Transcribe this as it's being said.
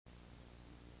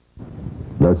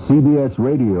The CBS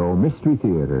Radio Mystery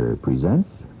Theater presents...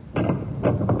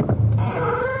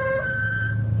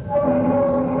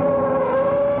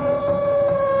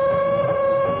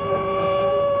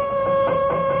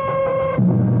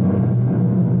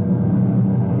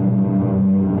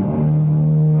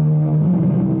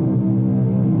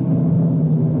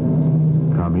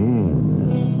 Come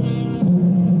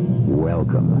in.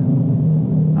 Welcome.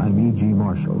 I'm E.G.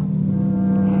 Marshall.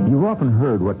 You've often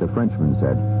heard what the Frenchman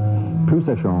said. Plus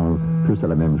ça change, plus c'est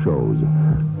la même chose.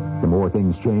 The more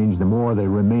things change, the more they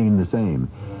remain the same.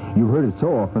 You've heard it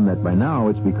so often that by now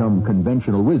it's become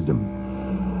conventional wisdom.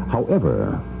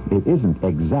 However, it isn't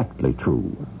exactly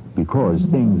true, because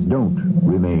things don't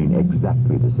remain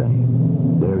exactly the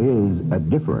same. There is a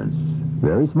difference.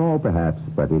 Very small, perhaps,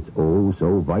 but it's oh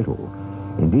so vital.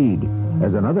 Indeed,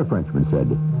 as another Frenchman said,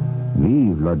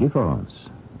 vive la différence.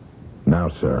 Now,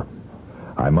 sir,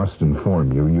 I must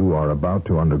inform you, you are about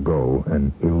to undergo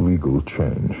an illegal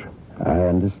change. I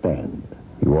understand.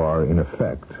 You are, in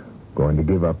effect, going to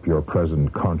give up your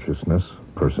present consciousness,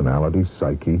 personality,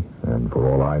 psyche, and for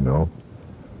all I know,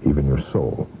 even your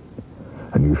soul.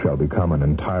 And you shall become an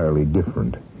entirely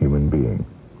different human being.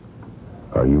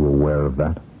 Are you aware of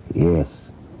that? Yes.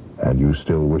 And you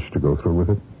still wish to go through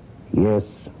with it? Yes.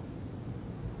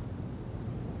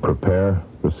 Prepare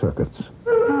the circuits.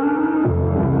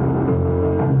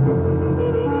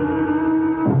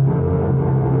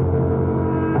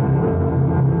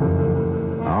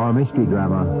 Our mystery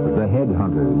drama, The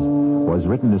Headhunters, was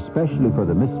written especially for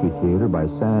the Mystery Theater by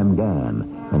Sam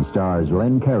Gann and stars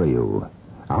Len Cariou.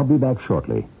 I'll be back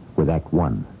shortly with Act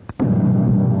One.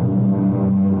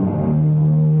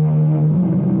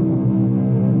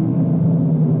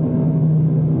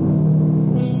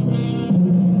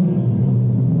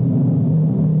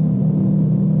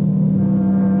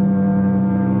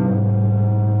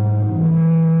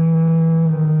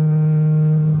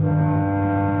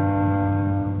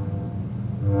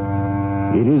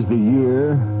 It is the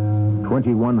year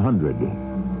 2100,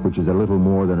 which is a little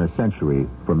more than a century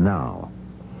from now.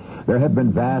 There have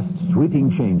been vast,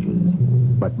 sweeping changes,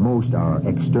 but most are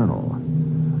external.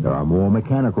 There are more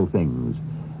mechanical things,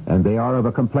 and they are of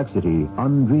a complexity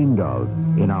undreamed of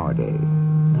in our day.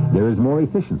 There is more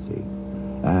efficiency,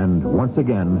 and once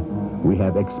again, we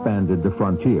have expanded the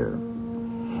frontier.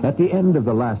 At the end of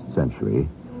the last century,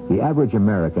 the average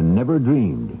American never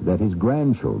dreamed that his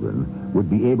grandchildren would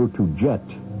be able to jet,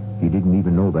 he didn't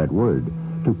even know that word,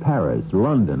 to Paris,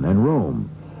 London, and Rome.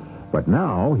 But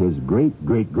now his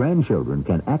great-great-grandchildren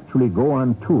can actually go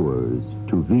on tours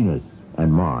to Venus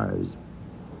and Mars.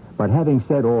 But having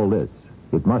said all this,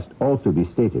 it must also be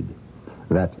stated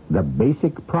that the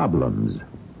basic problems,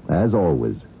 as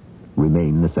always,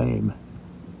 remain the same.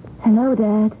 Hello,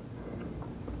 Dad.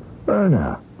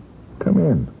 Erna, come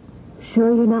in.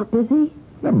 Sure you're not busy?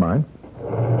 Never mind.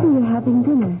 You're having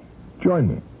dinner. Join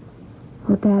me.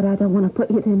 Oh, Dad, I don't want to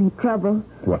put you to any trouble.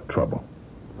 What trouble?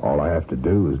 All I have to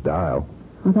do is dial.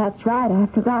 Oh, that's right, I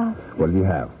forgot. What do you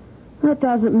have? It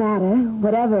doesn't matter.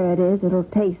 Whatever it is, it'll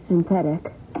taste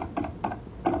synthetic.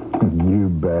 You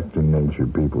back to nature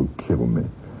people kill me.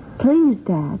 Please,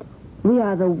 Dad. We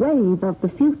are the wave of the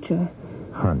future.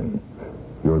 Honey,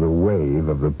 you're the wave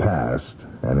of the past,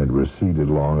 and it receded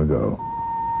long ago.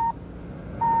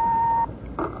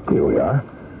 Here we are.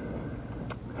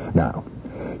 Now,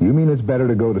 you mean it's better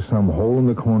to go to some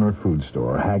hole-in-the-corner food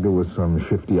store, haggle with some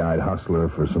shifty-eyed hustler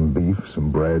for some beef,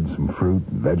 some bread, some fruit,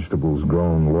 vegetables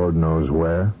grown Lord knows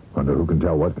where, under who can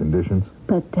tell what conditions?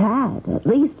 But, Dad, at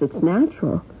least it's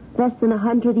natural. Less than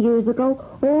 100 years ago,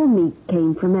 all meat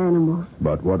came from animals.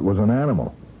 But what was an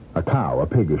animal? A cow, a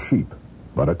pig, a sheep.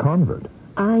 But a convert.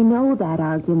 I know that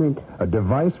argument. A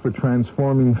device for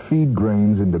transforming feed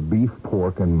grains into beef,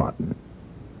 pork, and mutton.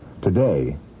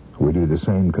 Today, we do the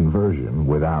same conversion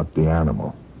without the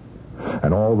animal.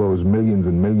 And all those millions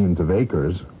and millions of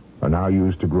acres are now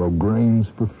used to grow grains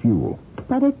for fuel.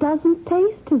 But it doesn't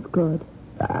taste as good.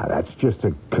 That's just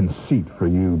a conceit for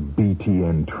you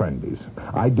BTN trendies.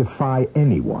 I defy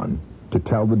anyone to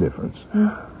tell the difference.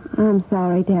 I'm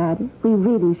sorry, Dad. We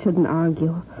really shouldn't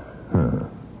argue.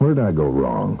 Where did I go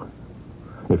wrong?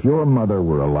 If your mother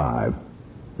were alive,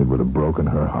 it would have broken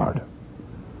her heart.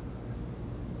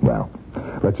 Well,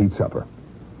 let's eat supper.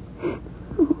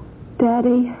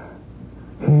 Daddy.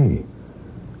 Hey,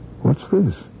 what's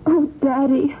this? Oh,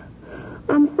 Daddy.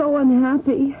 I'm so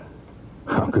unhappy.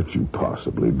 How could you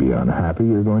possibly be unhappy?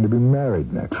 You're going to be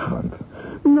married next month.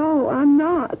 No, I'm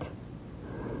not.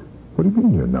 What do you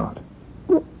mean you're not?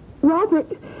 Well,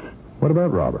 Robert... What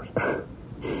about Robert?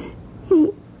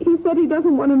 He said he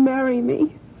doesn't want to marry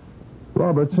me.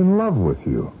 Robert's in love with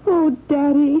you. Oh,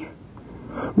 Daddy.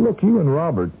 Look, you and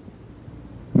Robert,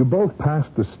 you both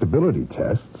passed the stability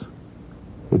tests.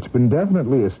 It's been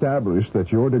definitely established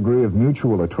that your degree of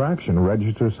mutual attraction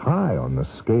registers high on the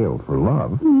scale for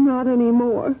love. Not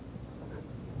anymore.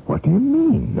 What do you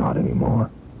mean, not anymore?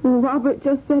 Well, Robert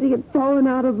just said he had fallen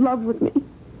out of love with me.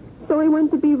 So he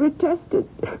went to be retested.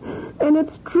 And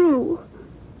it's true.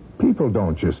 People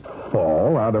don't just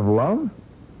fall out of love.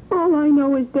 All I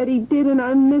know is that he did, and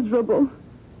I'm miserable.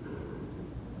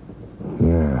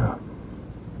 Yeah.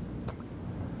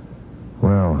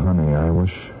 Well, honey, I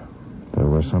wish there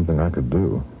was something I could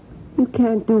do. You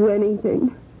can't do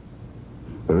anything.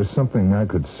 There is something I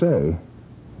could say,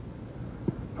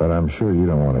 but I'm sure you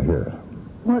don't want to hear it.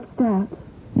 What's that?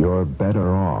 You're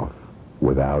better off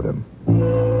without him.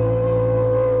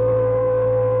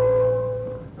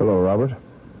 Hello, Robert.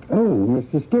 Oh,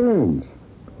 Mr. Stearns.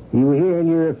 You here in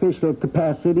your official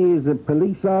capacity as a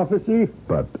police officer?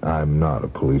 But I'm not a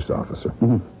police officer.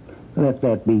 Let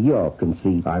that be your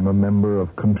conceit. I'm a member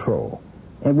of control.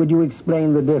 And would you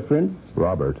explain the difference?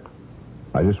 Robert,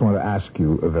 I just want to ask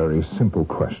you a very simple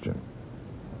question.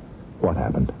 What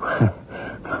happened?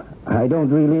 I don't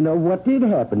really know what did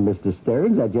happen, Mr.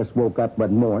 Stearns. I just woke up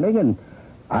one morning and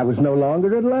I was no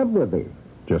longer in love with her.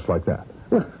 Just like that?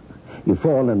 You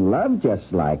fall in love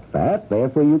just like that,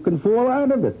 therefore you can fall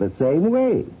out of it the same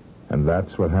way. And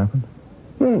that's what happened?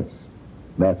 Yes,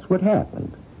 that's what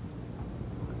happened.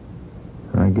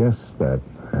 I guess that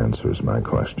answers my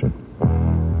question.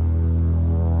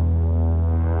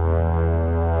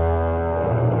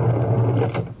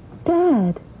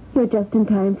 Dad, you're just in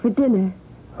time for dinner.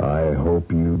 I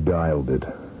hope you dialed it.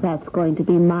 That's going to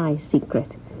be my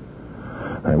secret.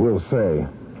 I will say,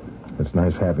 it's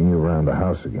nice having you around the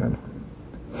house again.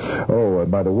 Oh,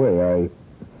 by the way,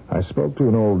 I spoke to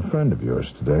an old friend of yours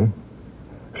today.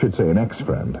 Should say an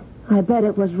ex-friend. I bet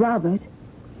it was Robert.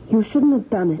 You shouldn't have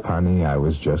done it. Honey, I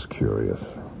was just curious.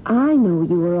 I know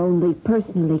you were only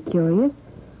personally curious,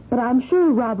 but I'm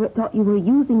sure Robert thought you were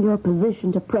using your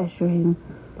position to pressure him.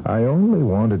 I only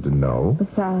wanted to know...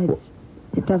 Besides,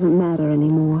 it doesn't matter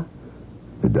anymore.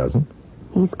 It doesn't?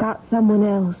 He's got someone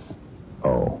else.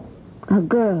 Oh. A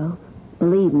girl.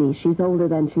 Believe me, she's older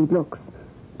than she looks.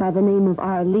 By the name of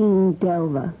Arlene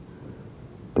Delva.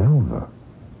 Delva?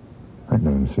 That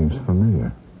name seems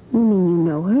familiar. You mean you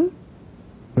know her?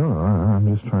 No,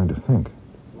 I'm just trying to think.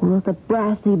 Well, the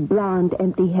brassy, blonde,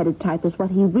 empty-headed type is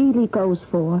what he really goes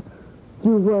for.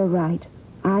 You were right.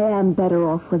 I am better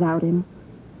off without him.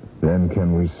 Then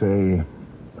can we say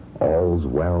all's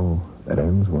well that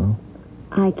ends well?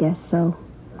 I guess so.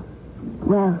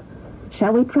 Well,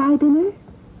 shall we try dinner?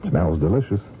 Smells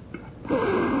delicious.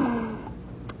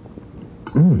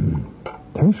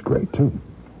 Tastes great, too.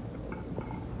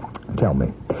 Tell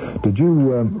me, did you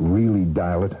really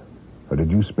dial it? Or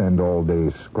did you spend all day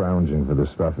scrounging for the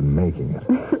stuff and making it?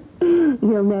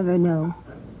 You'll never know.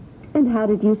 And how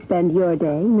did you spend your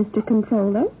day, Mr.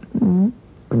 Controller?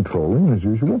 Controlling, as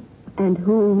usual. And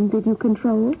whom did you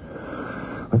control?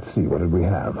 Let's see, what did we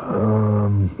have?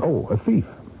 A thief.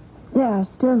 There are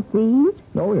still thieves?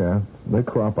 Oh, yeah, they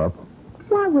crop up.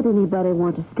 Why would anybody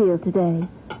want to steal today?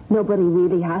 Nobody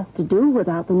really has to do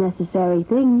without the necessary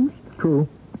things. True.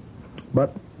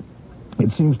 But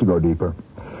it seems to go deeper.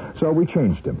 So we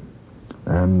changed him.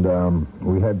 And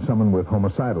we had someone with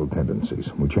homicidal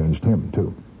tendencies. We changed him,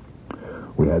 too.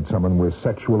 We had someone with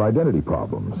sexual identity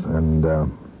problems. And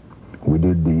we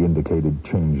did the indicated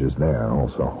changes there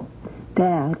also.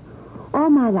 Dad, all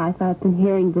my life I've been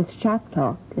hearing this shop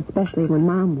talk, especially when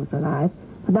Mom was alive,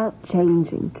 about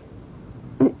changing.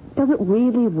 Does it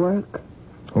really work?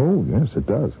 Oh, yes, it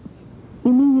does.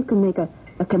 You mean you can make a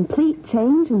complete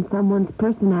change in someone's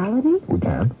personality? We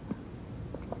can.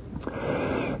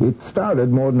 It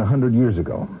started more than 100 years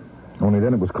ago. Only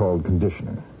then it was called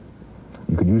conditioning.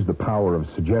 You could use the power of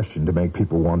suggestion to make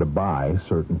people want to buy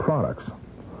certain products.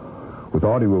 With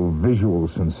audio-visual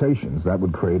sensations, that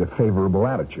would create a favorable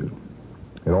attitude.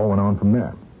 It all went on from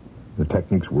there. The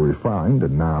techniques were refined,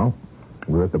 and now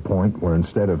we're at the point where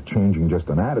instead of changing just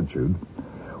an attitude,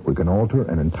 we can alter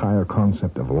an entire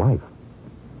concept of life.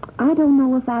 I don't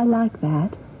know if I like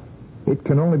that. It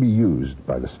can only be used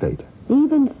by the state.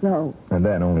 Even so. And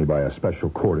then only by a special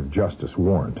court of justice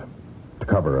warrant to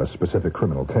cover a specific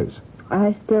criminal case.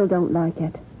 I still don't like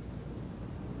it.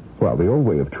 Well, the old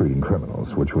way of treating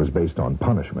criminals, which was based on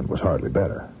punishment, was hardly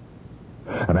better.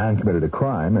 A man committed a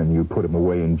crime, and you put him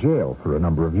away in jail for a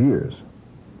number of years.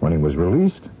 When he was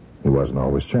released, he wasn't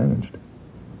always changed.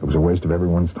 It was a waste of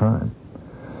everyone's time.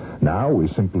 Now we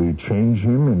simply change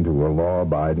him into a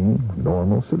law-abiding,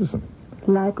 normal citizen.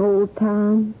 Like old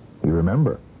Tom? You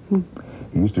remember?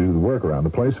 He used to do the work around the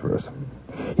place for us.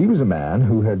 He was a man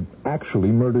who had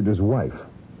actually murdered his wife,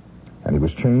 and he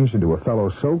was changed into a fellow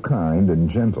so kind and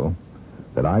gentle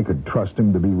that I could trust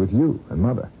him to be with you and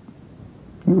Mother.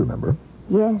 You remember?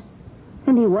 Yes,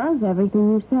 and he was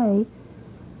everything you say.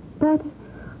 But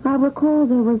I recall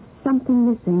there was something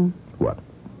missing. What?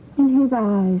 In his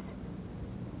eyes.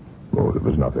 Oh, there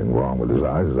was nothing wrong with his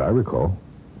eyes, as I recall.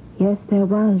 Yes, there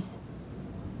was.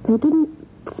 They didn't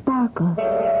sparkle.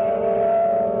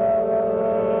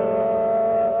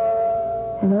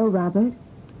 Hello, Robert.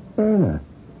 Erna,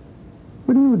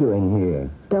 what are you doing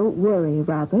here? Don't worry,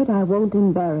 Robert. I won't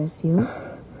embarrass you.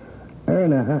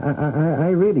 Erna, I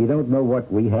really don't know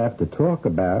what we have to talk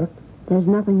about. There's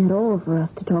nothing at all for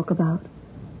us to talk about.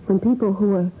 When people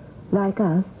who are like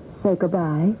us say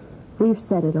goodbye, we've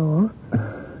said it all.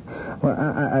 Well,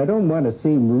 I don't want to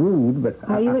seem rude, but...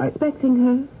 Are you expecting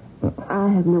her? I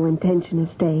have no intention of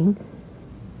staying.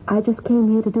 I just came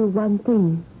here to do one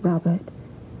thing, Robert.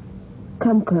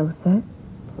 Come closer.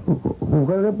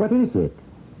 What is it?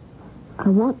 I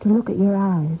want to look at your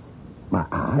eyes. My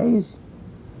eyes?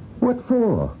 What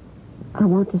for? I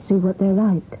want to see what they're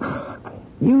like.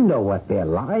 You know what they're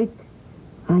like.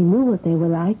 I knew what they were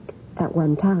like at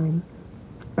one time.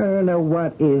 Erna,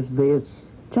 what is this?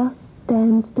 Just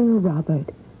stand still, Robert.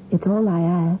 It's all I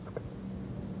ask.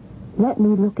 Let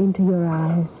me look into your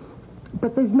eyes.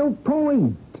 But there's no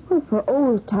point. Oh, for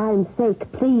old time's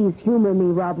sake, please humor me,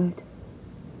 Robert.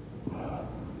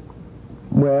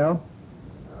 Well?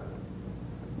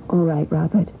 All right,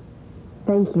 Robert.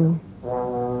 Thank you.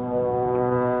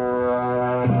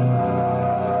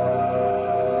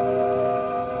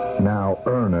 Now,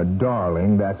 Erna,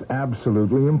 darling, that's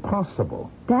absolutely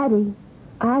impossible. Daddy,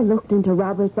 I looked into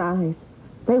Robert's eyes.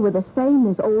 They were the same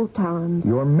as old Tom's.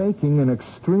 You're making an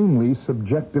extremely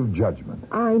subjective judgment.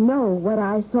 I know what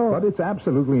I saw. But it's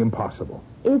absolutely impossible.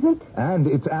 Is it? And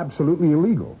it's absolutely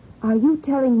illegal. Are you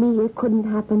telling me it couldn't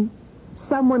happen?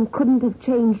 Someone couldn't have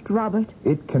changed Robert?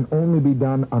 It can only be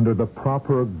done under the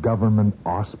proper government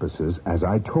auspices. As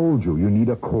I told you, you need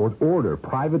a court order.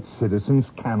 Private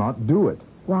citizens cannot do it.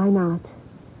 Why not?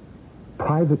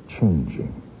 Private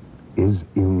changing is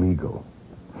illegal.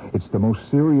 It's the most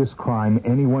serious crime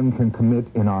anyone can commit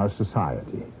in our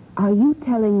society. Are you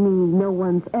telling me no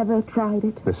one's ever tried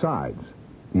it? Besides,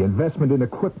 the investment in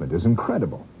equipment is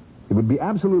incredible. It would be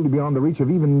absolutely beyond the reach of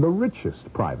even the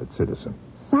richest private citizen.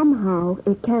 Somehow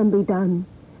it can be done,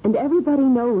 and everybody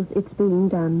knows it's being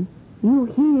done. You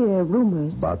hear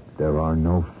rumors. But there are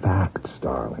no facts,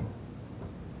 darling.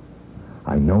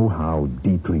 I know how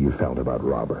deeply you felt about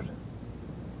Robert.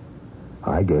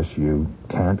 I guess you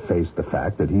can't face the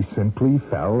fact that he simply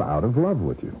fell out of love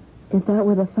with you. If that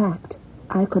were the fact,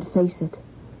 I could face it.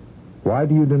 Why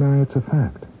do you deny it's a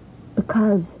fact?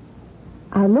 Because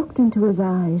I looked into his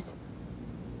eyes,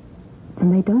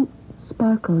 and they don't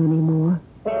sparkle anymore.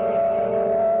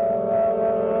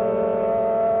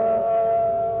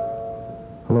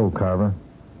 Hello, Carver.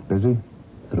 Busy?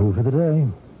 Through for the day.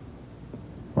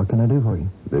 What can I do for you?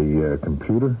 The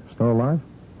computer still alive?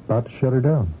 About to shut her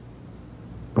down.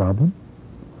 Problem?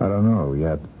 I don't know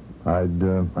yet.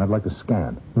 I'd like a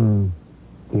scan.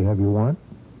 Do you have your warrant?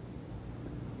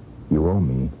 You owe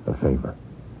me a favor.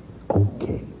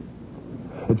 Okay.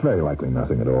 It's very likely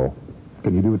nothing at all.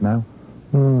 Can you do it now?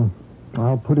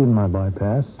 I'll put in my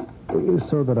bypass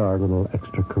so that our little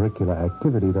extracurricular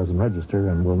activity doesn't register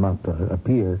and will not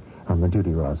appear on the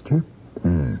duty roster.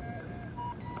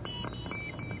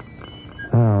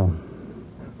 Now,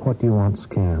 what do you want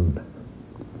scanned?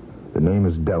 The name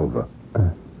is Delva.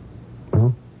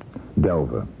 Who?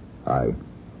 Delva, I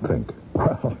think.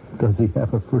 Well, does he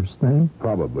have a first name?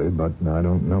 Probably, but I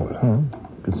don't know it.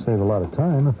 Could save a lot of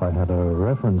time if I had a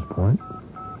reference point.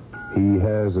 He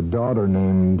has a daughter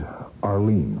named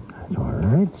Arlene. All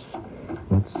right.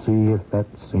 Let's see if that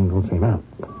singles him out.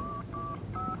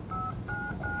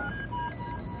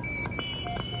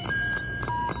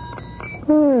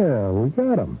 Well, we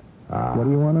got him. What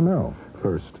do you want to know?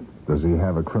 First, does he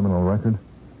have a criminal record?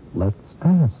 Let's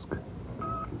ask.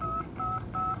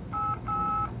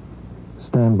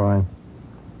 Stand by.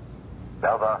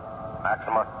 Delva,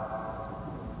 Maxima.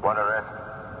 One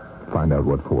arrest. Find out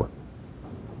what for.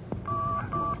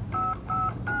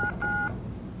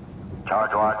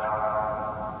 Charge watch.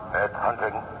 Head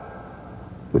hunting.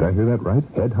 Did I hear that right?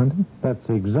 Head hunting? That's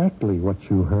exactly what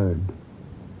you heard.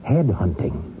 Head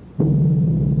hunting.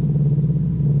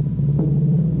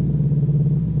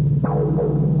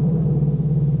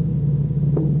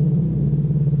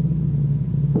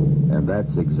 And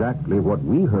that's exactly what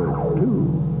we heard,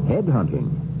 too. Headhunting.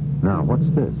 Now, what's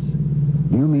this?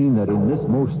 Do you mean that in this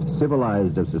most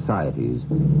civilized of societies,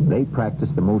 they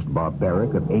practice the most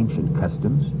barbaric of ancient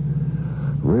customs?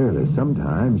 Really,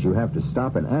 sometimes you have to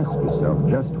stop and ask yourself,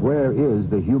 just where is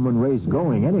the human race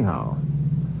going anyhow?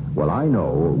 Well, I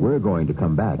know we're going to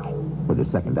come back for the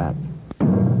second act.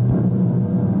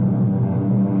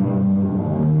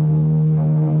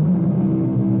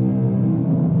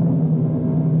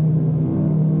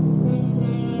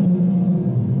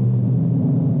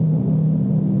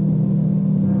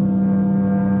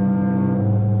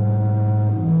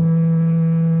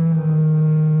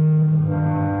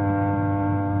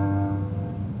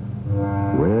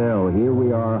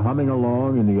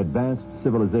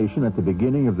 Civilization at the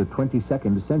beginning of the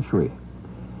 22nd century.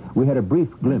 We had a brief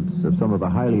glimpse of some of the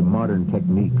highly modern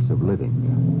techniques of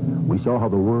living. We saw how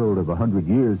the world of 100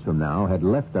 years from now had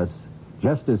left us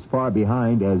just as far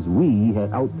behind as we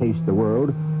had outpaced the world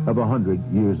of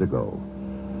 100 years ago.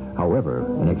 However,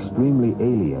 an extremely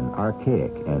alien,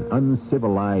 archaic, and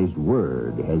uncivilized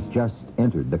word has just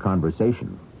entered the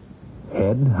conversation.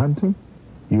 Head hunting?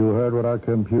 You heard what our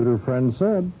computer friend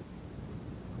said.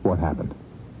 What happened?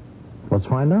 Let's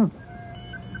find out.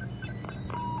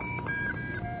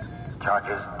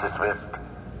 Charges dismissed.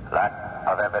 Lack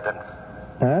of evidence.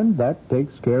 And that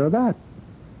takes care of that.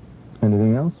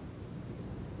 Anything else?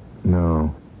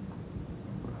 No.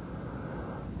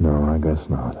 No, I guess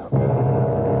not.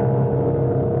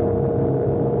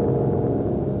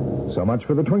 So much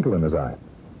for the twinkle in his eye.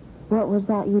 What was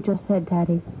that you just said,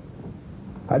 Daddy?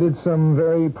 I did some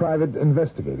very private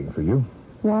investigating for you.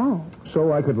 Why?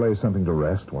 So I could lay something to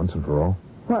rest once and for all.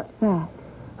 What's that?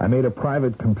 I made a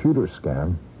private computer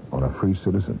scan on a free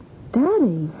citizen.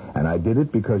 Daddy. And I did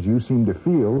it because you seem to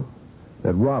feel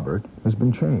that Robert has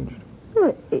been changed.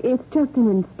 Well, it's just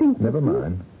an instinctive... Never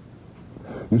mind.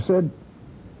 You said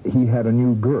he had a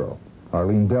new girl,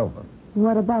 Arlene Delva.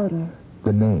 What about her?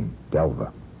 The name,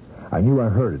 Delva. I knew I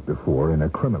heard it before in a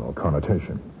criminal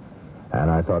connotation.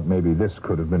 And I thought maybe this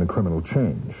could have been a criminal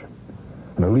change.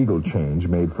 An illegal change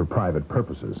made for private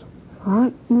purposes.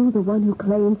 Aren't you the one who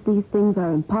claims these things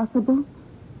are impossible?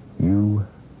 You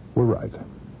were right.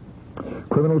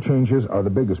 Criminal changes are the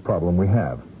biggest problem we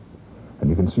have. And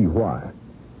you can see why.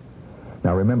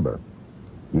 Now remember,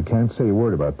 you can't say a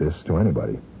word about this to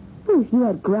anybody. Well, if you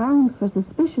had grounds for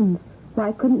suspicions,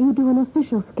 why couldn't you do an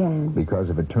official scan? Because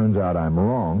if it turns out I'm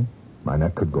wrong, my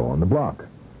neck could go on the block.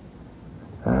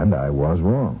 And I was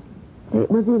wrong. It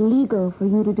was illegal for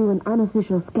you to do an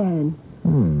unofficial scan.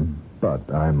 But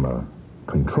I'm a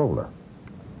controller.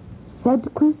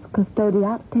 Sed quis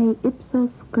custodiate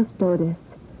ipsos custodes.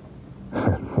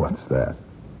 What's that?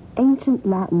 Ancient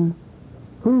Latin.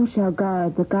 Who shall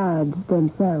guard the guards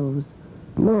themselves?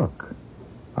 Look,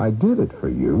 I did it for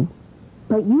you.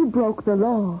 But you broke the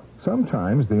law.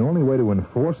 Sometimes the only way to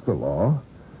enforce the law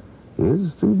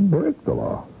is to break the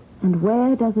law. And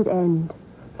where does it end?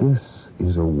 This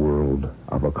is a world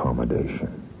of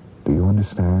accommodation. Do you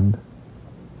understand?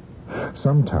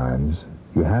 Sometimes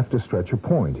you have to stretch a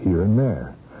point here and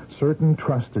there. Certain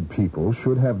trusted people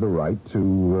should have the right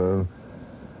to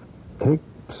take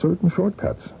certain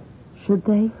shortcuts. Should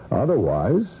they?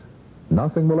 Otherwise,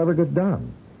 nothing will ever get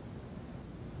done.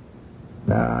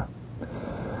 Nah,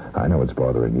 I know it's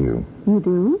bothering you. You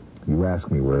do? You ask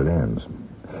me where it ends.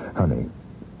 Honey,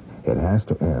 it has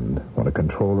to end when a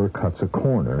controller cuts a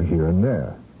corner here and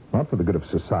there. Not for the good of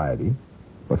society,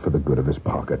 but for the good of his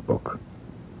pocketbook.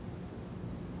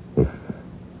 If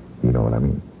you know what I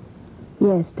mean.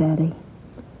 Yes, Daddy.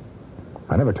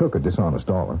 I never took a dishonest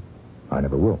dollar. I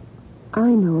never will. I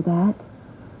know that.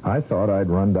 I thought I'd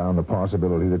run down the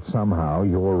possibility that somehow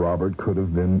your Robert could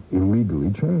have been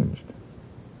illegally changed.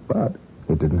 But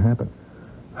it didn't happen.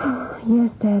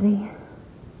 Yes, Daddy.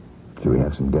 Should we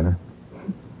have some dinner?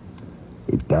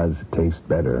 It does taste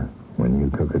better when you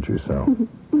cook it yourself.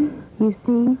 You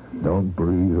see? Don't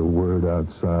breathe a word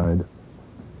outside.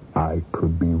 I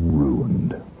could be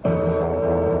ruined.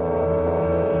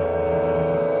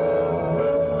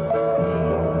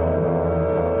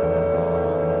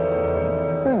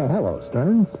 Hello,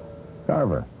 Stearns.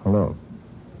 Carver, hello.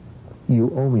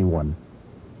 You owe me one.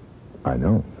 I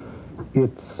know.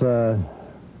 It's a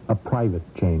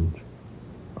private change.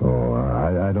 Oh,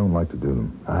 I don't like to do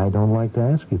them. I don't like to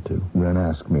ask you to. Then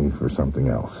ask me for something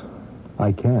else.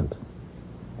 I can't.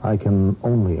 I can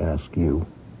only ask you.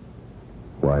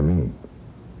 Why me?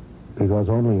 Because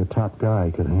only a top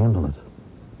guy could handle it.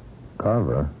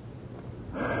 Carver,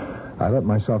 I let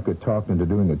myself get talked into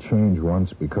doing a change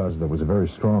once because there was a very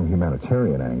strong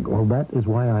humanitarian angle. Well, that is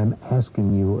why I'm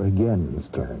asking you again,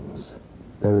 Stearns.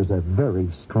 There is a very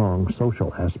strong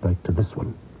social aspect to this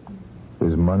one.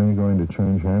 Is money going to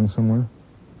change hands somewhere?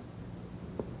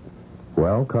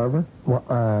 Well, Carver?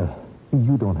 Well,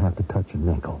 you don't have to touch a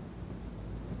nickel.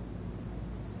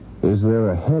 Is there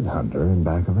a headhunter in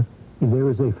back of it? There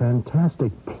is a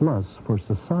fantastic plus for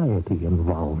society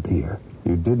involved here.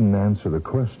 You didn't answer the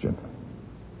question.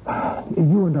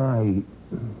 You and I,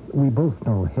 we both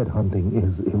know headhunting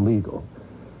is illegal.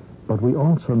 But we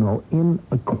also know, in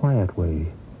a quiet way,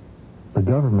 the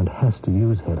government has to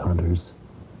use headhunters.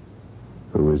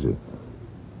 Who is he?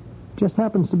 Just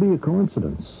happens to be a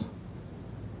coincidence.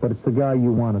 But it's the guy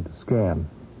you wanted to scam.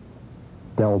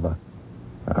 Delva.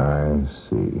 I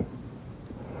see.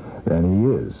 Then he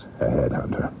is a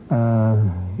headhunter.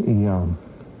 Yeah.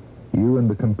 You and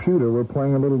the computer were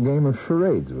playing a little game of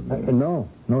charades with me. No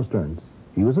Stearns.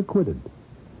 He was acquitted.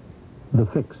 The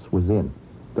fix was in.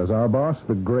 Does our boss,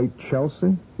 the great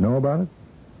Chelsea, know about it?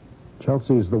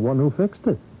 Chelsea is the one who fixed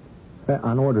it.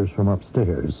 On orders from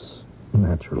upstairs,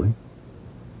 naturally.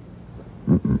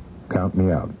 Count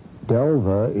me out.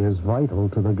 Delva is vital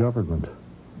to the government.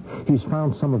 He's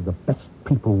found some of the best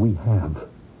people we have.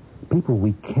 People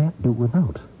we can't do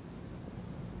without.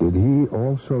 Did he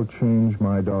also change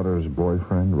my daughter's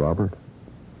boyfriend, Robert?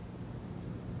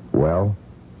 Well?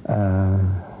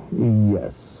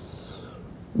 Yes.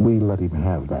 We let him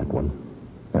have that one.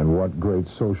 And what great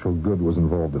social good was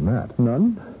involved in that?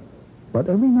 None. But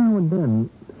every now and then,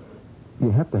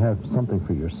 you have to have something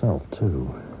for yourself,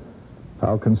 too.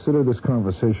 I'll consider this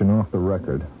conversation off the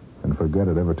record and forget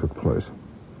it ever took place.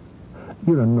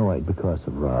 You're annoyed because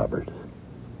of Robert.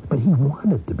 But he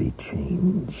wanted to be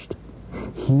changed.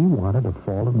 He wanted to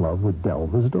fall in love with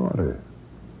Delva's daughter.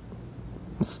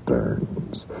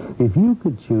 Stearns, if you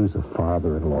could choose a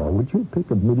father-in-law, would you pick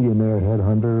a millionaire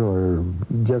headhunter or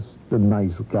just a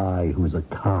nice guy who's a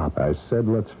cop? I said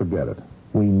let's forget it.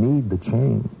 We need the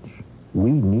change. We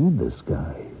need this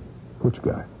guy. Which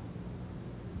guy?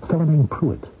 A fellow named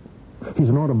Pruitt. He's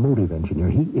an automotive engineer.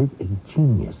 He is a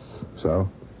genius. So,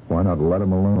 why not let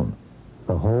him alone?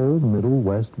 The whole Middle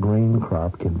West grain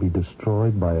crop can be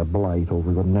destroyed by a blight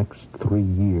over the next 3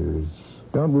 years.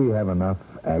 Don't we have enough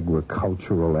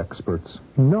agricultural experts?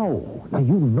 No. Now,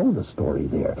 you know the story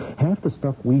there. Half the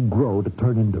stuff we grow to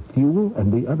turn into fuel,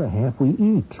 and the other half we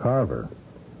eat. Carver,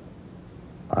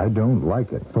 I don't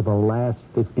like it. For the last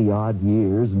 50-odd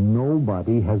years,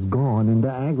 nobody has gone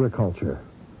into agriculture.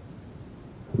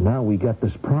 Now we got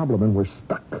this problem, and we're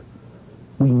stuck.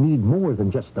 We need more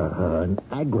than just an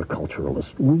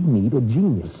agriculturalist. We need a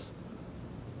genius.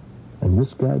 And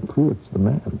this guy Pruitt's the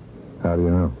man. How do you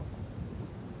know?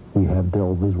 We have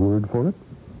Delva's word for it.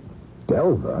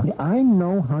 Delva? I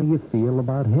know how you feel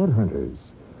about headhunters.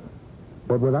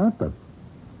 But without them,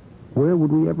 where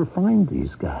would we ever find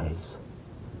these guys?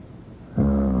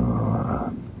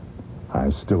 I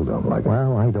still don't like it.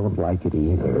 Well, I don't like it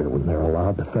either when they're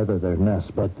allowed to feather their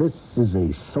nest, but this is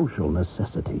a social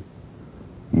necessity.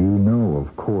 You know,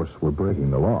 of course, we're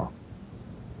breaking the law.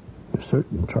 If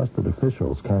certain trusted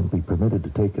officials can't be permitted to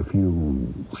take a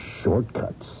few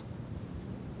shortcuts,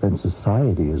 then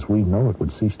society as we know it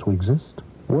would cease to exist.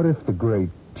 What if the great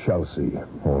Chelsea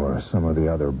or some of the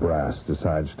other brass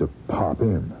decides to pop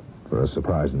in for a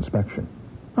surprise inspection?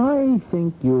 I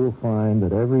think you'll find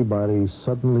that everybody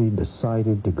suddenly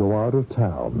decided to go out of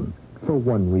town for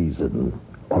one reason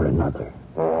or another.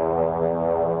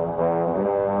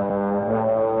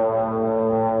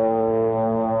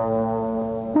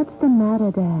 What's the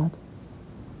matter, Dad?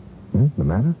 The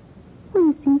matter? Well,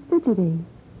 you seem fidgety.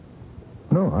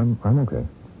 No, I'm okay.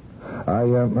 I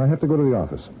have to go to the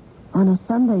office. On a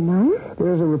Sunday night?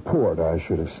 There's a report I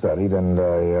should have studied, and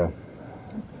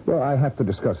I have to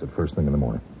discuss it first thing in the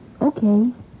morning.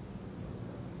 Okay.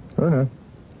 Erna,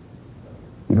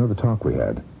 you know the talk we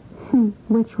had?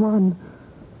 Which one?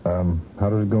 How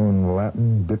did it go in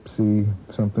Latin? Dipsy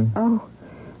something? Oh,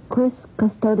 quis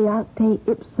custodiate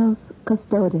ipsos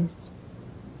custodes.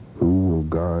 Who will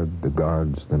guard the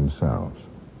guards themselves?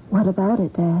 What about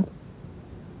it, Dad?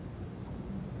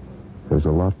 There's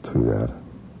a lot to that.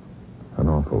 An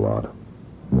awful lot.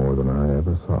 More than I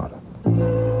ever thought.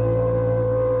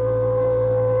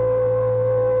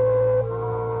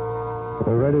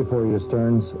 We're ready for you,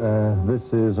 Stearns.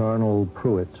 This is Arnold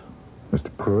Pruitt. Mr.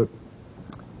 Pruitt,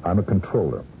 I'm a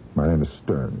controller. My name is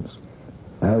Stearns.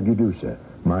 How do you do, sir?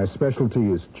 My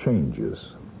specialty is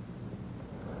changes.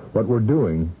 What we're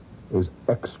doing is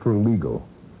extra-legal.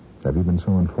 Have you been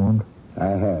so informed? I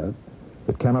have.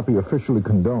 It cannot be officially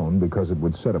condoned because it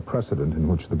would set a precedent in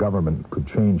which the government could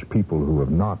change people who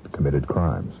have not committed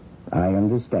crimes. I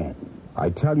understand. I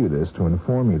tell you this to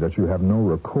inform you that you have no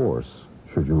recourse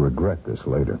should you regret this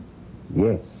later.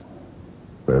 Yes.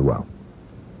 Very well.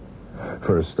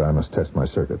 First, I must test my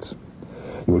circuits.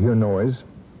 You will hear noise,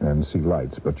 and see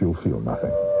lights, but you'll feel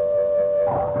nothing.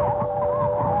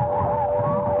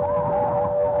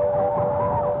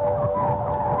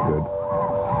 Good.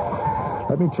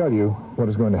 Let me tell you what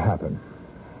is going to happen.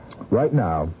 Right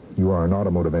now, you are an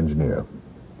automotive engineer.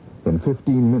 In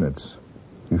 15 minutes,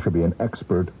 you should be an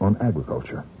expert on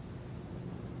agriculture.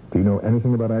 Do you know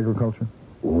anything about agriculture?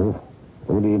 Oh,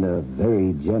 only in a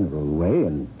very general way,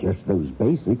 and just those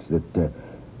basics that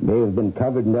may have been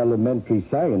covered in elementary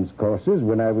science courses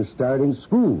when I was starting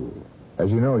school.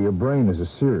 As you know, your brain is a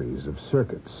series of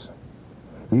circuits.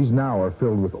 These now are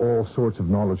filled with all sorts of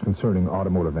knowledge concerning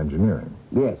automotive engineering.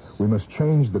 Yes. We must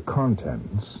change the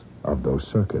contents of those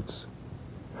circuits.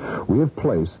 We have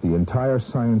placed the entire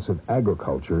science of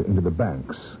agriculture into the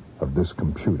banks of this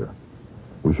computer.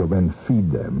 We shall then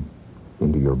feed them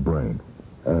into your brain.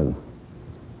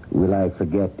 Will I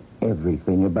forget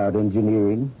everything about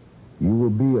engineering? You will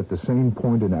be at the same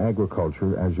point in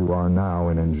agriculture as you are now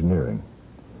in engineering.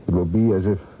 It will be as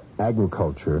if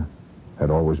agriculture had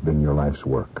always been your life's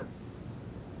work.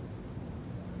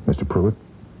 Mr. Pruitt?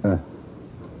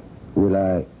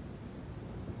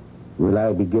 Will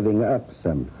I be giving up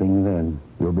something then?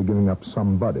 You'll be giving up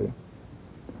somebody.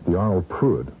 The Arnold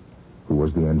Pruitt, who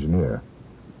was the engineer.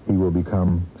 He will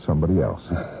become somebody else.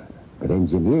 But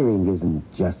engineering isn't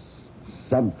just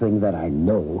something that I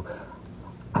know.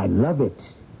 I love it.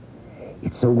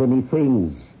 It's so many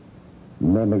things.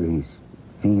 Memories,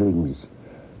 feelings.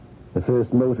 The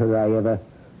first motor I ever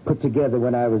put together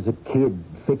when I was a kid,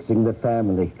 fixing the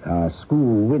family car,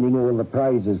 school, winning all the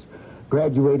prizes,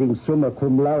 graduating summa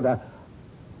cum laude.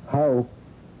 How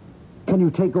can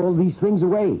you take all these things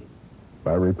away?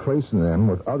 By replacing them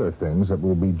with other things that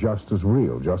will be just as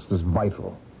real, just as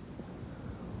vital.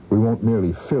 We won't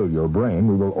merely fill your brain,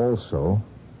 we will also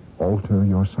alter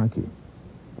your psyche.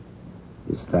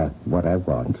 Is that what I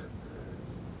want?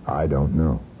 I don't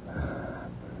know.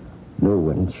 No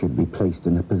one should be placed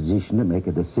in a position to make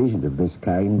a decision of this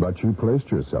kind. But you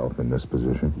placed yourself in this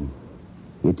position.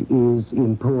 It is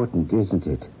important, isn't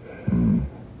it?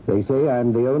 They say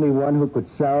I'm the only one who could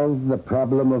solve the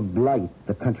problem of blight.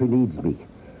 The country needs me.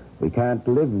 We can't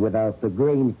live without the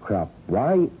grain crop.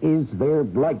 Why is there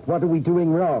blight? What are we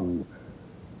doing wrong?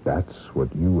 That's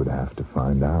what you would have to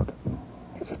find out.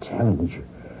 It's a challenge.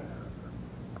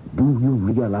 Do you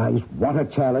realize what a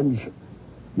challenge?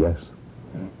 Yes.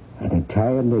 An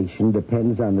entire nation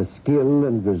depends on the skill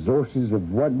and resources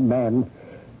of one man.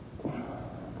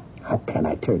 How can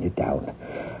I turn it down?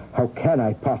 How can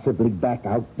I possibly back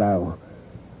out now?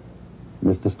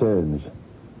 Mr. Stearns.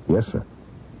 Yes, sir.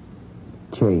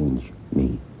 Change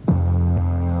me.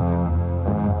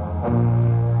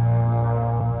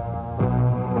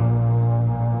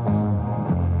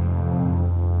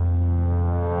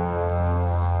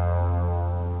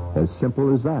 As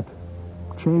simple as that.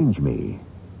 Change me.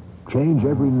 Change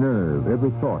every nerve,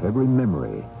 every thought, every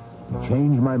memory.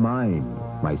 Change my mind,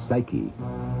 my psyche.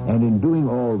 And in doing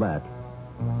all that,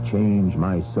 change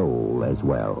my soul as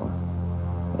well.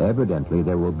 Evidently,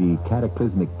 there will be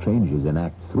cataclysmic changes in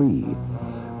Act 3,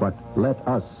 but let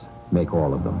us make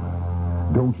all of them.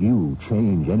 Don't you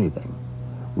change anything.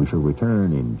 We shall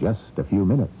return in just a few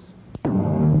minutes.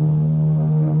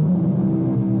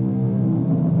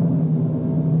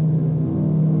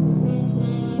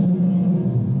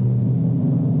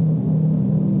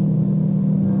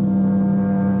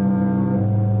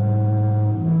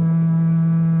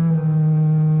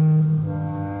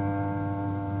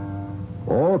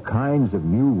 All kinds of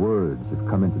new words have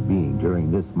come into being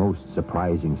during this most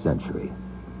surprising century.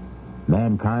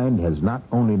 Mankind has not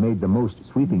only made the most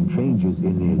sweeping changes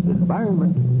in his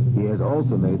environment, he has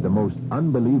also made the most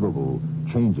unbelievable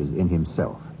changes in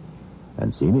himself.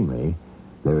 And seemingly,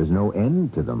 there is no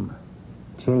end to them.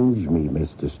 Change me,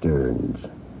 Mr. Stearns.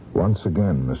 Once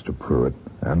again, Mr. Pruitt,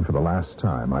 and for the last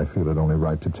time, I feel it only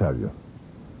right to tell you.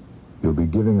 You'll be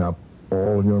giving up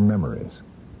all your memories.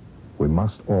 We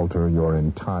must alter your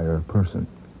entire person.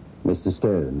 Mr.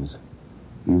 Stearns,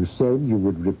 you said you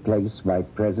would replace my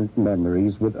present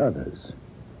memories with others.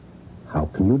 How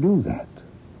can you do that?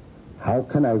 How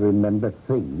can I remember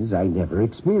things I never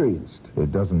experienced?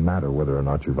 It doesn't matter whether or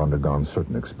not you've undergone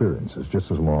certain experiences, just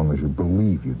as long as you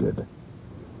believe you did.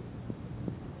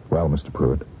 Well, Mr.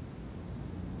 Pruitt,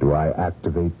 do I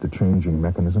activate the changing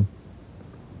mechanism?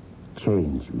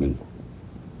 Change me.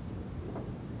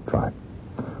 Fine.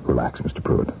 Relax, Mr.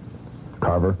 Pruitt.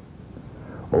 Carver,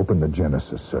 open the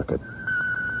Genesis circuit.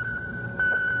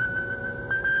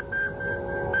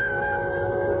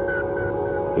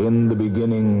 In the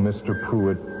beginning, Mr.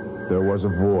 Pruitt, there was a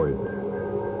void.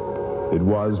 It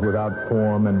was without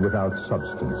form and without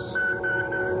substance.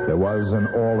 There was an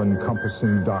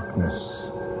all-encompassing darkness.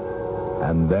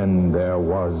 And then there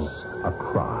was a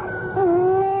cry.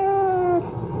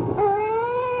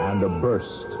 And a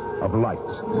burst of light.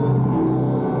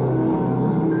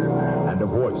 And a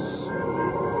voice.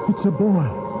 It's a boy.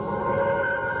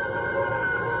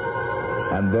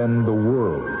 And then the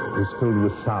world is filled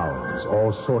with sounds,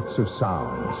 all sorts of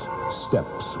sounds.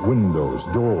 Steps, windows,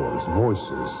 doors,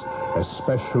 voices.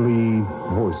 Especially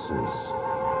voices.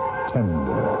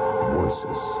 Tender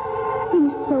voices.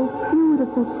 He's so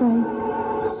beautiful, Frank.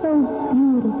 So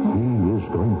beautiful. He is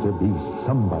going to be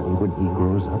somebody when he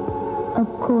grows up. Of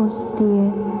course,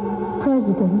 dear.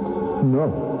 President. No,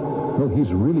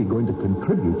 he's really going to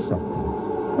contribute something.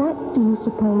 What do you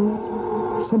suppose?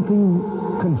 Something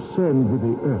concerned with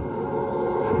the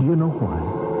earth. Do you know why?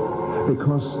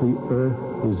 Because the earth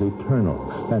is eternal,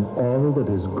 and all that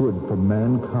is good for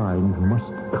mankind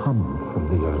must come from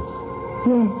the earth.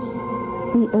 Yes,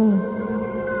 the earth.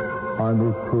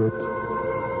 Arnold Pruitt,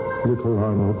 little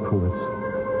Arnold Pruitt,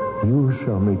 you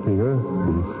shall make the earth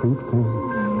be fruitful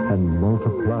and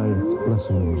multiply its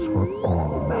blessings for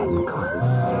all mankind.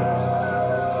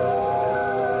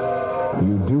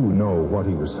 You do know what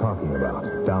he was talking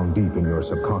about, down deep in your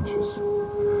subconscious.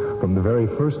 From the very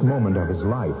first moment of his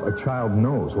life, a child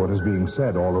knows what is being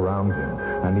said all around him,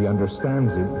 and he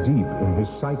understands it deep in his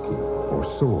psyche or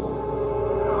soul.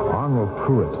 Arnold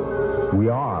Pruitt, we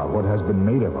are what has been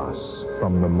made of us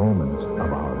from the moment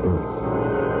of our birth.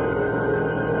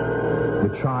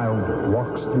 The child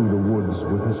walks through the woods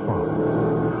with his father.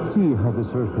 See how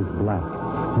this earth is black,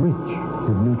 rich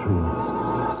with nutrients.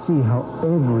 See how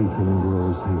everything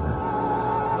grows here.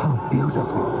 How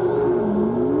beautiful.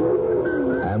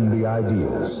 And the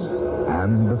ideas,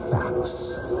 and the facts.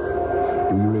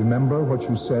 Do you remember what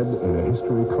you said in a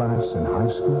history class in high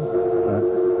school?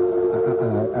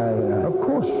 Of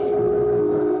course.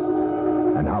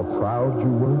 And how proud you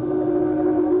were?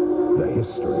 The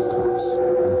history class.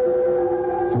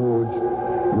 George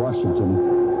Washington,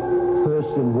 first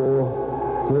in war,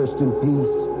 first in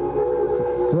peace,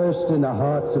 first in the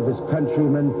hearts of his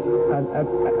countrymen,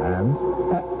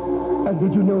 and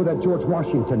did you know that George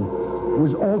Washington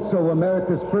was also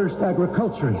America's first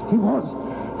agriculturist? He was.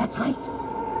 That's right.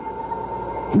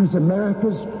 He was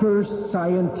America's first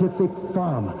scientific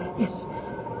farmer. Yes.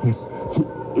 He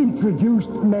introduced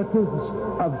methods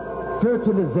of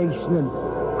fertilization and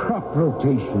crop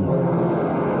rotation.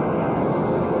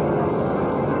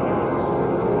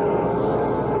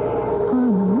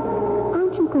 Arnold,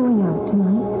 aren't you going out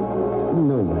tonight?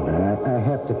 No, Mother. I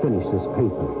have to finish this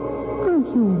paper. Aren't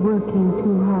you working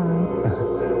too hard?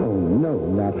 Oh, no,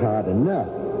 not hard enough.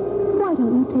 Why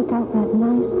don't you take out that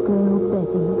nice girl,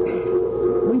 Betty?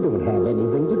 We don't have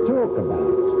anything to talk about.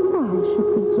 Why should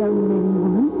the young man and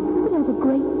woman? We have a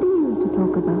great deal to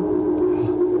talk about.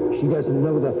 She doesn't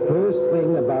know the first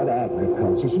thing about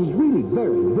agriculture. She's really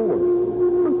very bored.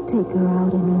 Well, take her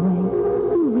out anyway.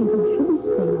 You really shouldn't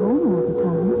stay home all the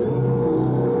time.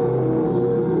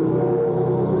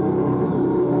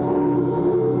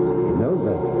 You know,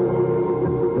 the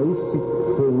basic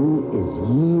thing is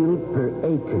yield per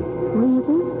acre.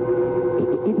 Really?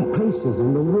 In places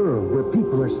in the world where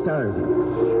people are starving,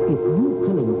 if you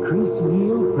can increase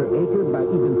yield per acre by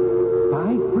even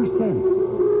 5%,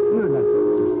 you're not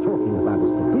just talking about a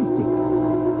statistic.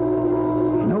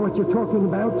 You know what you're talking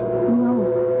about? No.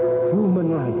 Human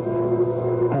life.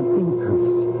 An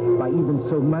increase by even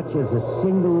so much as a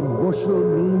single bushel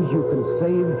means you can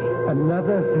save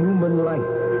another human life.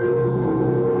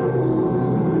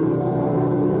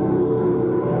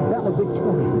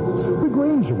 Valedictorian, the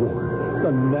Grange Award,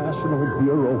 the National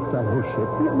Bureau Fellowship.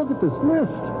 Look at this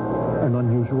list. An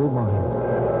unusual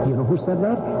mind. You know who said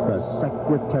that? The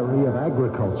Secretary of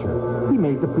Agriculture. He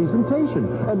made the presentation.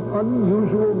 An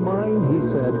unusual mind, he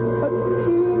said. A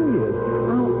genius.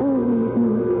 I always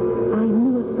knew it. I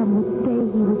knew it from the day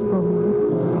he was born.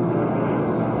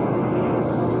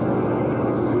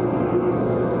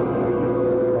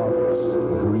 Thoughts,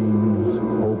 dreams,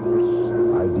 hopes,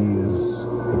 ideas,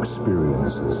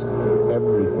 experiences.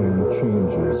 Everything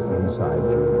changes inside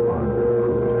you, Arnold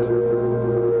Pruitt.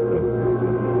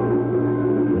 Everything.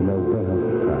 The Nobel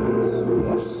Prize.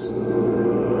 Yes.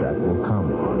 That will come,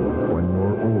 Arnold, when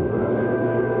you're older.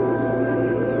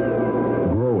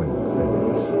 Growing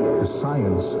things. The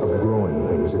science of growing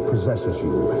things. It possesses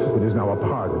you. It is now a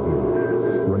part of you.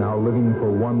 You are now living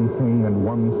for one thing and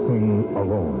one thing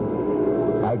alone.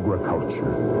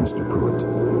 Agriculture, Mr. Pruitt.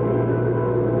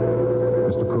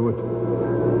 Mr. Pruitt.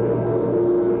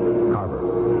 Carver.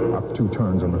 Up 2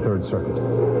 turns on the 3rd Circuit.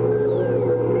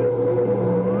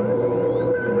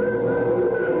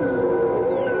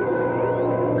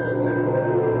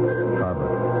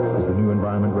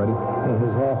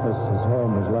 office, his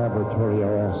home, his laboratory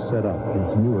are all set up.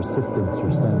 His new assistants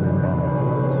are standing by.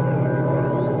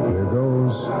 Here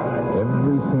goes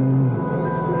everything.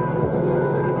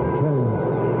 Okay.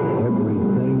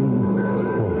 Everything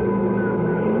full.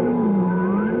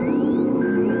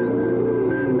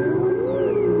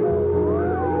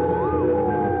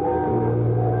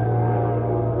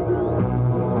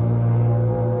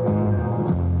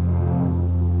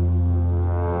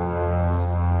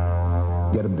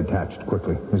 Get him detached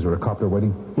quickly. Is there a copter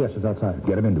waiting? Yes, it's outside.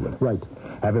 Get him into it. Right.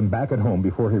 Have him back at home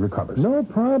before he recovers. No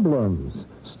problems.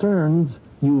 Stearns,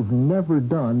 you've never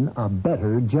done a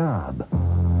better job.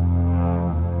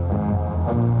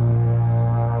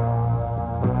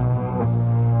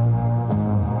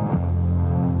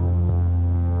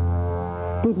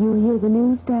 Did you hear the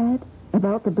news, Dad,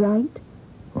 about the blight?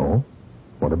 Oh?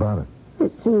 What about it?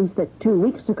 It seems that 2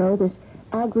 weeks ago, this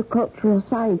agricultural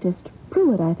scientist,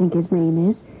 Pruitt, I think his name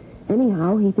is,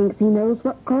 anyhow, he thinks he knows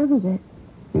what causes it.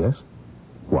 Yes?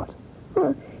 What?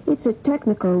 Well, it's a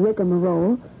technical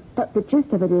rigmarole, but the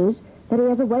gist of it is that he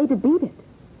has a way to beat it.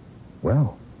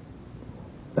 Well,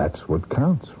 that's what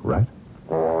counts, right?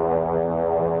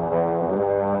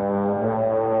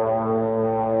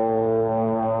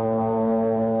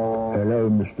 Hello,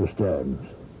 Mr. Stearns.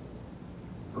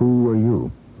 Who are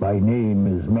you? My name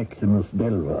is Maximus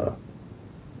Delver.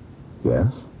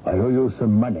 Yes? I owe you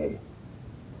some money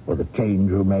for the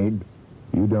change you made.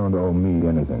 You don't owe me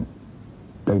anything.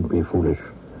 Don't be foolish.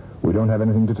 We don't have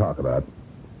anything to talk about.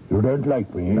 You don't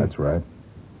like me. That's right.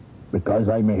 Because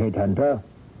I'm a headhunter?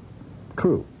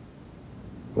 True.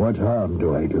 What harm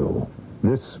do I do?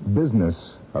 This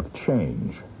business of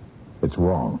change, it's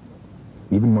wrong.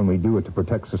 Even when we do it to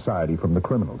protect society from the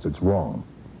criminals, it's wrong.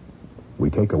 We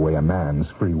take away a man's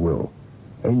free will.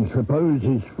 And suppose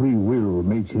his free will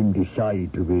makes him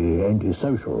decide to be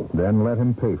antisocial. Then let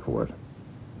him pay for it.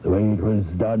 The way it was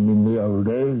done in the old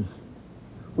days,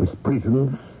 with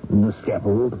prisons and the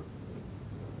scaffold.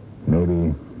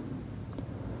 Maybe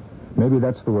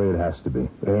that's the way it has to be.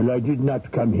 Well, I did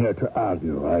not come here to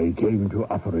argue. I came to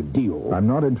offer a deal. I'm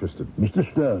not interested. Mr.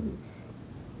 Stearns,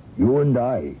 you and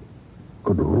I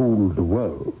could rule the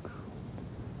world.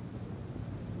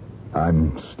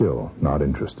 I'm still not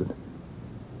interested.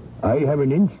 I have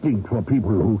an instinct for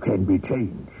people who can be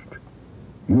changed.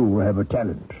 You have a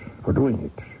talent for doing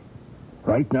it.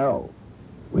 Right now,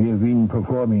 we have been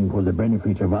performing for the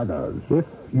benefit of others. If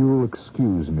you'll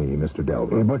excuse me, Mr.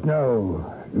 Delver. But now,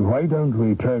 why don't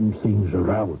we turn things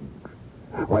around?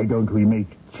 Why don't we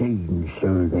make change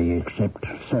so they accept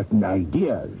certain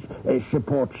ideas,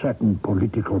 support certain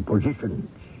political positions?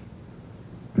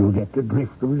 You get the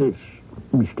drift of this,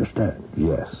 Mr. Stearns?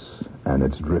 Yes, and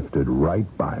it's drifted right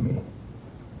by me.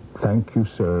 Thank you,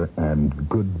 sir, and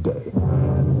good day.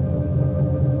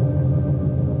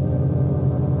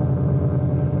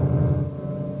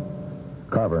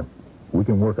 Carver, we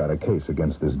can work out a case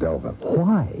against this Delva.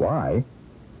 Why? Why?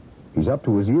 He's up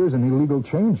to his ears in illegal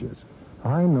changes.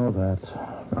 I know that.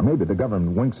 Now, maybe the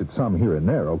government winks at some here and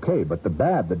there, okay, but the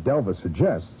bad that Delva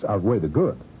suggests outweigh the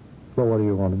good. Well, what do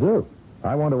you want to do?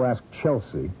 I want to ask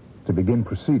Chelsea to begin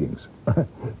proceedings.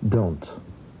 Don't.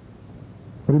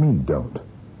 What do you mean, don't?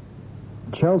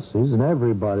 Chelsea's and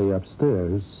everybody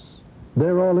upstairs,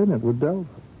 they're all in it with Delva.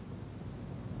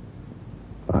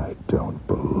 I don't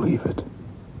believe it.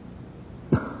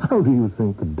 How do you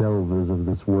think the Delvers of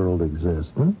this world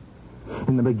exist, huh?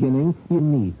 In the beginning, you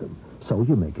need them, so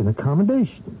you make an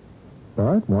accommodation.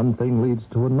 But one thing leads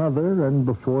to another, and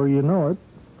before you know it,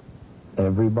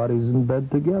 everybody's in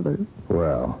bed together.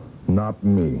 Well, not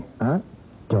me. Huh?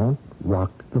 Don't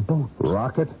rock the boat.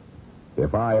 Rock it?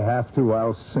 If I have to,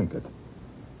 I'll sink it.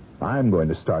 I'm going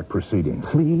to start proceedings.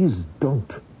 Please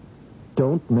don't.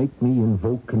 Don't make me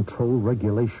invoke Control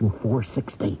Regulation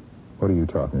 460. What are you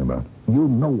talking about? You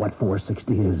know what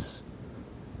 460 is.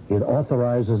 It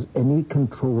authorizes any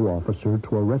control officer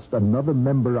to arrest another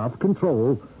member of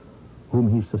Control whom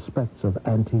he suspects of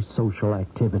antisocial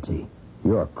activity.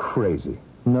 You're crazy.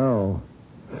 No,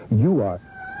 you are.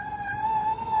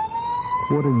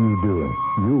 What are you doing?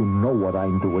 You know what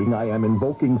I'm doing. I am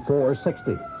invoking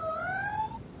 460.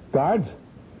 Guards,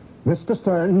 Mr.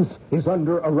 Stearns is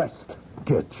under arrest.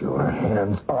 Get your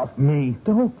hands off me.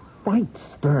 Don't fight,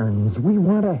 Stearns. We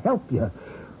want to help you.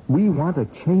 We want to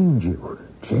change you.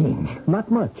 Change? Not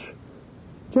much.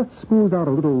 Just smooth out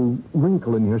a little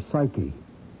wrinkle in your psyche.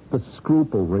 The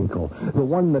scruple wrinkle. The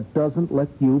one that doesn't let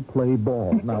you play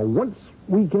ball. Now, once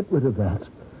we get rid of that,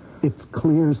 it's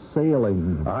clear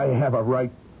sailing. I have a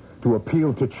right to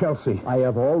appeal to Chelsea. I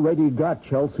have already got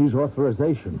Chelsea's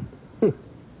authorization. If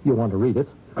you want to read it.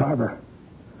 Carver,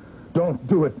 don't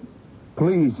do it.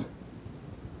 Please,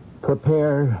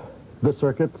 prepare the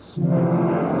circuits.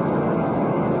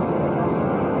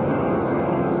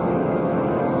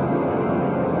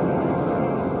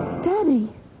 Daddy,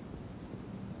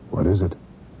 What is it?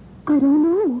 I don't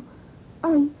know.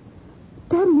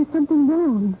 Daddy, is something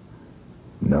wrong?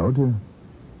 No, dear.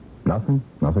 Nothing.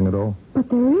 Nothing at all. But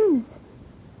there is.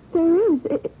 There is.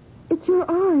 It's your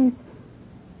eyes.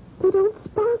 They don't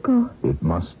sparkle. It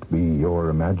must be your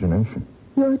imagination.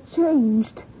 You're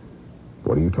changed.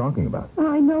 What are you talking about?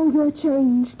 I know you're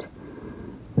changed.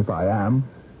 If I am,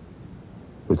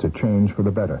 it's a change for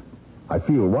the better. I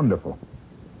feel wonderful.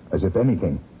 As if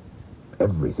everything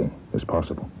is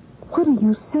possible. What are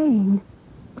you saying?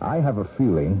 I have a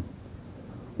feeling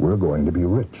we're going to be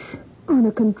rich. On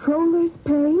a controller's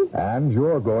pay? And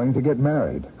you're going to get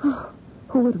married.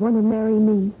 Who would want to marry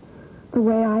me the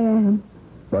way I am?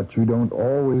 But you don't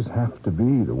always have to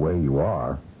be the way you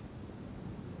are.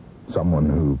 Someone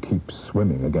who keeps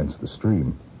swimming against the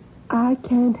stream. I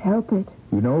can't help it.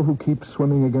 You know who keeps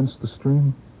swimming against the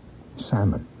stream?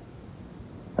 Salmon.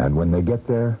 And when they get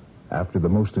there, after the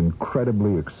most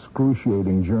incredibly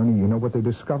excruciating journey, you know what they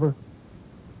discover?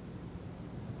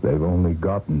 They've only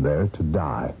gotten there to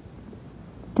die.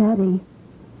 Daddy,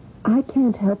 I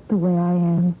can't help the way I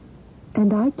am.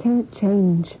 And I can't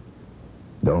change.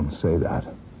 Don't say that.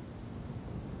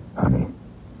 Honey.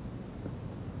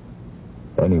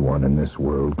 Anyone in this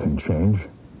world can change.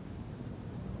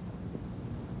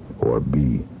 Or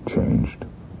be changed.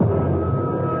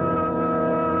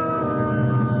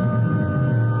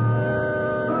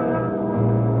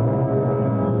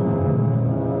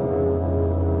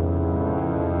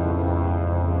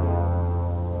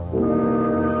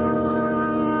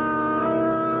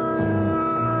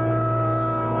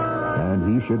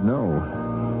 And he should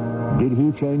know. Did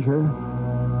he change her?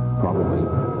 Probably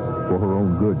for her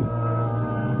own good.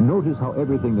 Notice how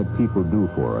everything that people do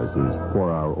for us is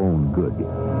for our own good.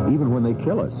 Even when they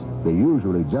kill us, they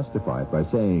usually justify it by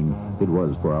saying it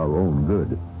was for our own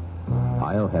good.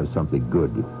 I'll have something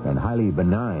good and highly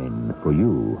benign for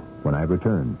you when I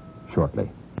return shortly.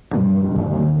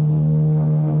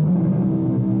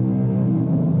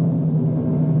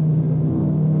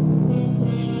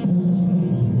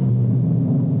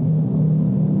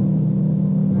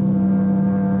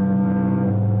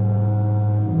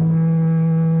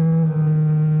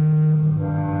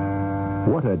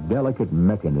 What a delicate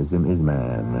mechanism is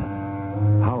man.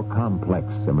 How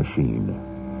complex a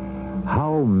machine.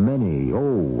 How many,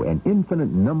 an infinite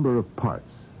number of parts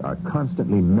are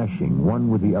constantly meshing one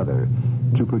with the other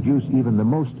to produce even the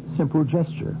most simple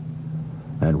gesture.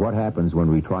 And what happens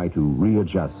when we try to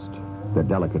readjust the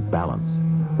delicate balance?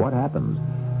 What happens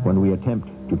when we attempt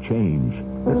to change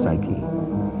the psyche?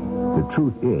 The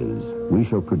truth is, we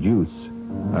shall produce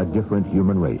a different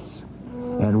human race.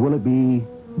 And will it be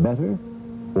better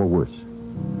or worse?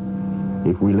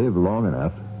 If we live long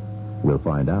enough, we'll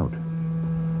find out.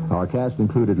 Our cast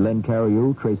included Len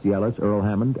Cariou, Tracy Ellis, Earl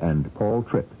Hammond, and Paul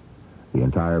Tripp. The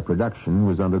entire production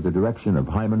was under the direction of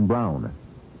Hyman Brown.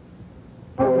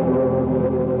 And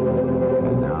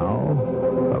now,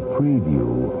 a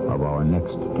preview of our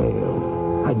next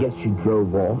tale. I guess she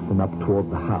drove off and up toward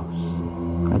the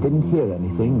house. I didn't hear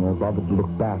anything or bother to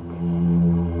look back.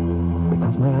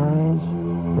 Because my eyes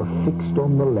were fixed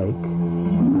on the lake,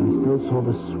 I still saw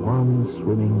the swans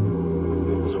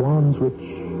swimming. Swans which,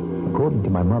 according to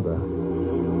my mother,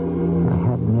 I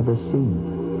had never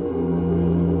seen.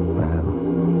 Well,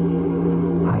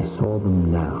 I saw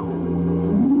them now.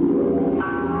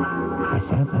 I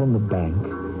sat on the bank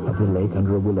of the lake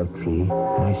under a willow tree, and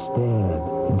I stared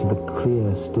into the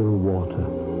clear, still water.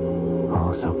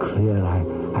 Oh, so clear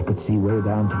I could see way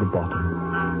down to the bottom.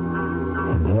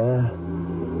 And there,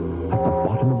 at the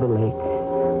bottom of the lake,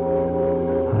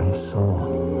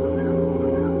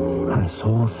 I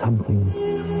saw something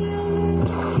that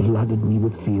flooded me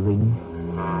with feeling.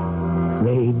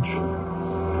 Rage,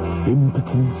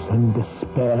 impotence, and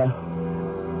despair.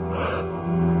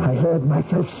 I heard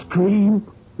myself scream.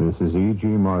 This is E.G.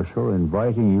 Marshall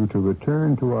inviting you to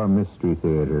return to our Mystery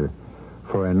Theater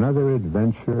for another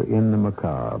adventure in the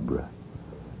macabre.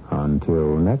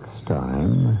 Until next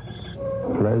time,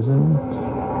 pleasant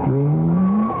dreams.